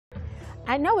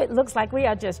I know it looks like we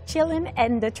are just chilling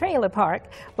in the trailer park,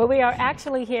 but we are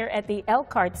actually here at the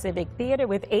Elkhart Civic Theater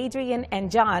with Adrian and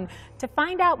John to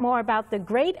find out more about the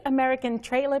Great American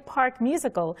Trailer Park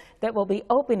musical that will be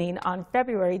opening on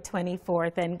February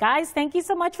 24th. And guys, thank you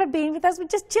so much for being with us. We're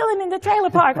just chilling in the trailer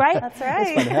park, right? That's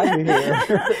right. It's fun to have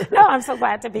you here. No, I'm so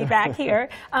glad to be back here.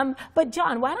 But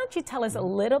John, why don't you tell us a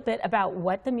little bit about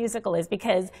what the musical is?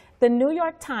 Because the New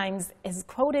York Times is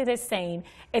quoted as saying,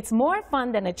 it's more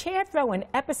fun than a chair throwing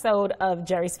episode of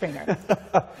Jerry Springer.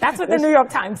 That's what the New York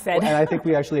Times said. And I think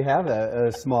we actually have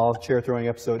a small chair throwing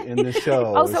episode in the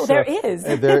show. Oh, so there is.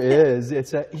 There is.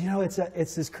 It's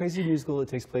it's this crazy musical that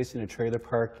takes place in a trailer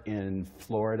park in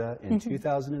Florida in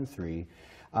 2003.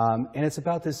 And it's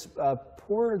about this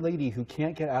poor lady who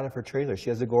can't get out of her trailer. She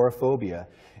has agoraphobia.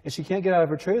 And she can't get out of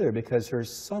her trailer because her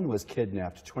son was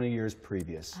kidnapped 20 years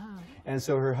previous. Oh. And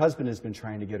so her husband has been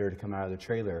trying to get her to come out of the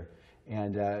trailer.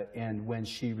 And when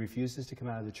she refuses to come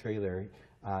out of the trailer,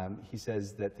 he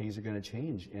says that things are going to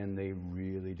change, and they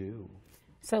really do.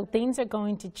 So things are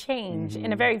going to change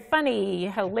in a very funny,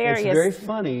 hilarious... It's very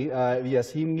funny. Yes,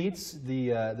 he meets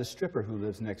the stripper who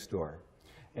lives next door.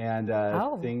 And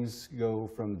things go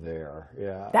from there.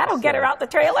 Yeah. That'll get her out the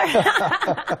trailer.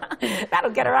 That'll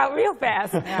get her out real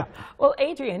fast. Yeah. Well,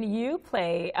 Adrian, you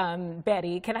play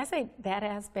Betty. Can I say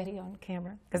badass Betty on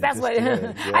camera? Because that's what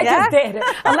I just did.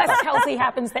 Unless Kelsey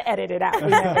happens to edit it out. We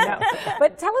never know.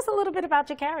 But tell us a little bit about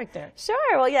your character.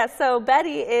 Sure. Well, yeah. So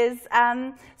Betty is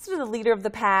sort of the leader of the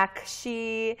pack.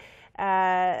 She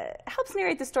helps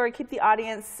narrate the story, keep the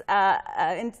audience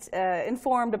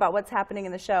informed about what's happening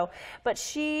in the show. But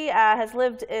she has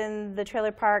lived in the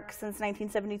trailer park since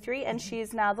 1973, and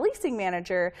she's now the leasing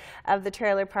manager of the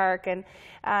trailer park. And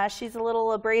she's a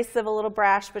little abrasive, a little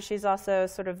brash, but she's also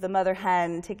sort of the mother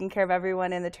hen, taking care of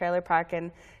everyone in the trailer park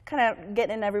and kind of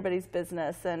getting in everybody's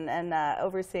business and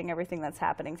overseeing everything that's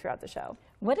happening throughout the show.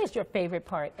 What is your favorite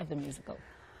part of the musical?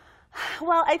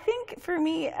 Well, I think for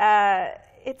me,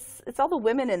 it's all the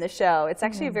women in the show. It's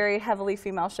actually a very heavily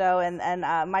female show, and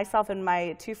myself and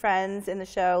my two friends in the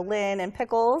show, Lynn and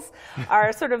Pickles,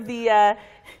 are sort of the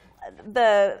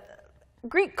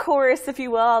Greek chorus, if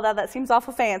you will, although that seems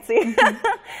awful fancy.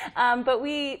 But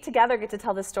we together get to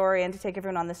tell the story and to take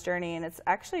everyone on this journey, and it's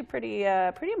actually pretty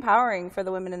empowering for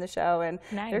the women in the show, and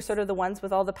they're sort of the ones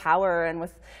with all the power and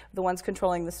with the ones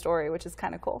controlling the story, which is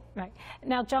kind of cool. Right.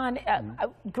 Now, John,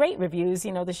 great reviews.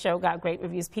 You know, the show got great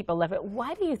reviews. People love it.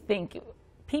 Why do you think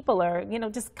people are,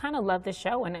 just kind of love the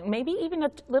show and maybe even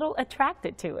a little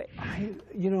attracted to it?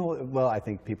 Well, I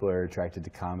think people are attracted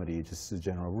to comedy, just as a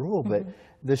general rule, but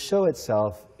the show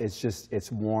itself is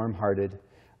it's warm-hearted,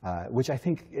 which I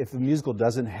think if the musical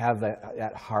doesn't have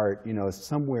that heart,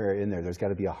 somewhere in there's got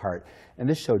to be a heart. And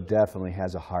this show definitely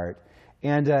has a heart.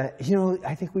 And,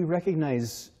 I think we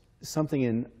recognize something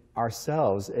in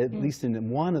ourselves, at least in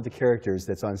one of the characters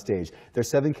that's on stage. There's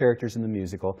 7 characters in the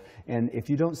musical, and if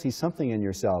you don't see something in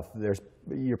yourself,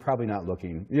 you're probably not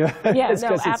looking. Yeah,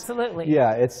 no, absolutely.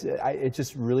 Yeah, it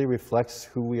just really reflects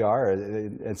who we are.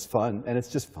 It's fun, and it's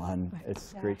just fun.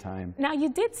 It's a great time. Now, you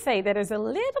did say that it's a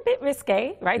little bit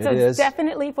risque, right? So it's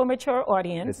definitely for mature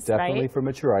audience. It's definitely for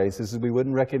mature audiences. We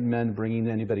wouldn't recommend bringing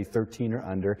anybody 13 or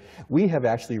under. We have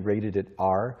actually rated it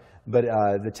R. But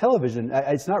the television,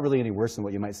 it's not really any worse than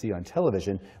what you might see on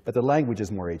television, but the language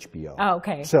is more HBO. Oh,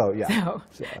 okay. So, yeah.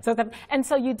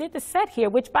 So you did the set here,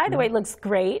 which, by the way, looks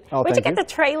great. Oh, Where'd you get the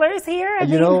trailers here?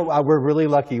 We're really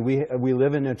lucky. We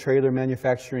live in a trailer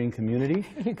manufacturing community,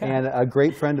 and a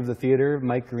great friend of the theater,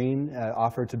 Mike Green,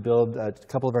 offered to build a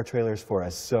couple of our trailers for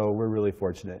us, so we're really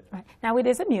fortunate. Right. Now, it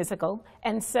is a musical,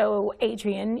 and so,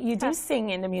 Adrian, you do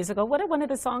sing in the musical. What are one of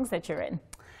the songs that you're in?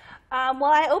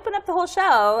 Well, I open up the whole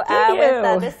show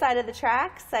with this side of the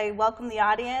tracks. I welcome the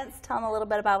audience, tell them a little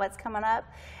bit about what's coming up.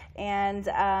 And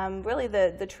really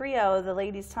the trio, the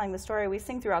ladies telling the story, we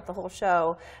sing throughout the whole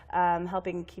show,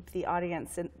 helping keep the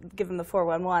audience and give them the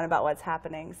 411 about what's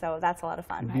happening. So that's a lot of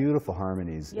fun. Beautiful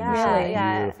harmonies. Yeah,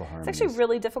 really? Beautiful harmonies. It's actually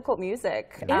really difficult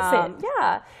music. Is it?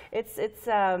 Yeah. It's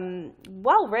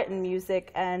well-written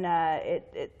music, and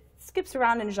it skips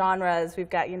around in genres. We've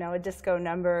got, a disco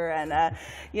number and,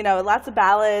 lots of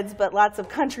ballads, but lots of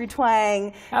country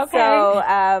twang. Okay.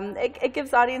 So it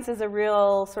gives audiences a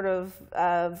real sort of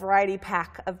variety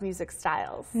pack of music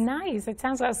styles. Nice. It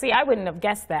sounds like, see, I wouldn't have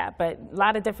guessed that, but a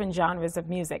lot of different genres of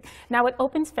music. Now, it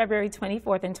opens February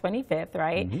 24th and 25th,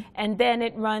 right? And then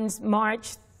it runs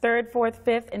March 3rd, 4th,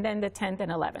 5th, and then the 10th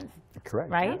and 11th.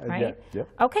 Correct. Right? Yeah. Right? Yep.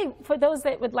 Okay, for those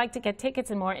that would like to get tickets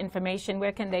and more information,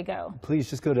 where can they go? Please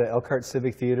just go to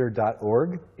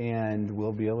elkhartcivictheater.org and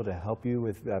we'll be able to help you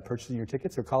with purchasing your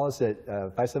tickets, or call us at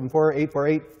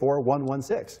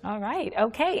 574-848-4116. All right,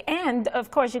 okay. And of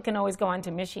course, you can always go on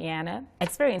to Michiana,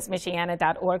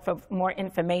 experiencemichiana.org for more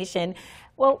information.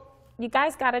 Well, you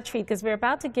guys got a treat because we're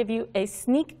about to give you a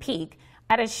sneak peek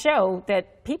at a show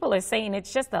that people are saying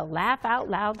it's just a laugh out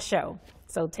loud show.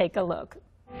 So take a look.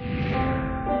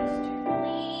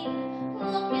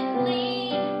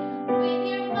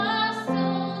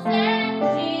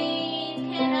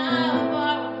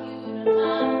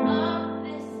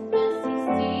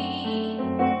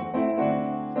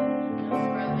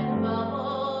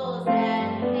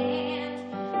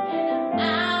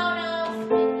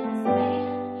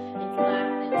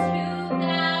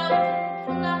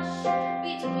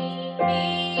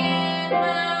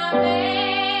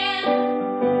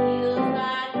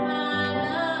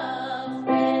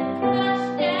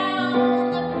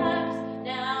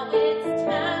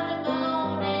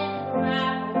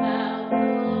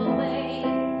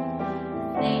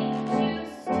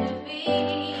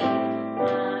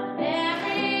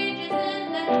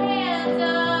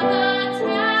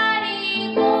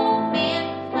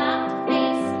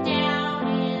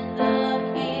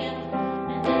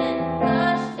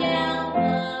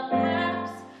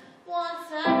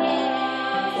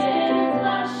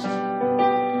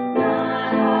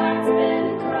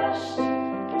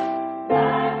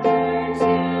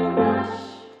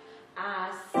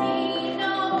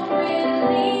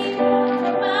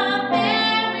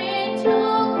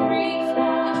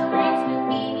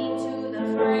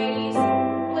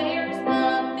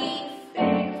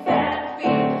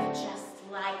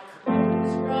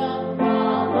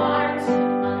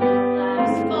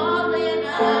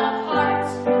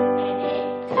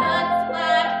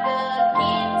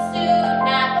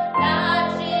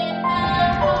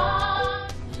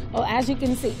 As you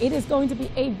can see, it is going to be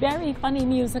a very funny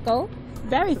musical,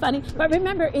 very funny. But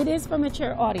remember, it is for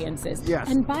mature audiences. Yes.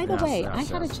 And by the way, yes, I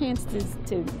had a chance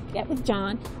to get with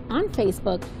John on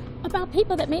Facebook about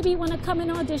people that maybe want to come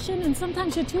and audition, and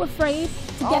sometimes you're too afraid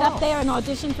to get up there and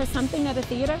audition for something at a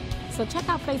theater. So check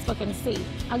out Facebook and see.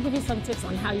 I'll give you some tips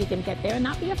on how you can get there and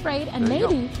not be afraid, and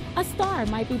maybe a star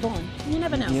might be born. You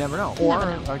never know. You never know. You or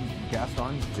never know. a guest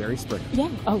on Jerry Springer. Yeah.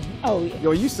 Oh, yeah.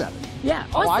 Yo, you said it. Yeah.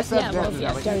 Oh, I said yeah, that. well,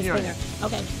 yes, Jerry Springer.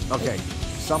 Okay. Okay.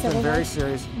 Something Civil very Rights?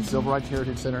 serious. Civil Rights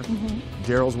Heritage Center.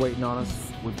 Daryl's waiting on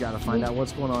us. We've got to find out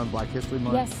what's going on. Black History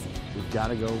Month. Yes. We've got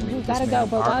to go. We've got to go.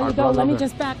 But while you go, let me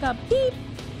just back up. Beep,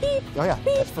 beep. Oh yeah.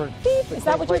 Beep, That's for beep. Is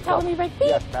that what you're telling me, Rick? Beep,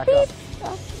 yes, back beep. up.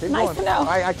 Oh, Keep nice going. to know.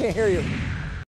 I can't hear you.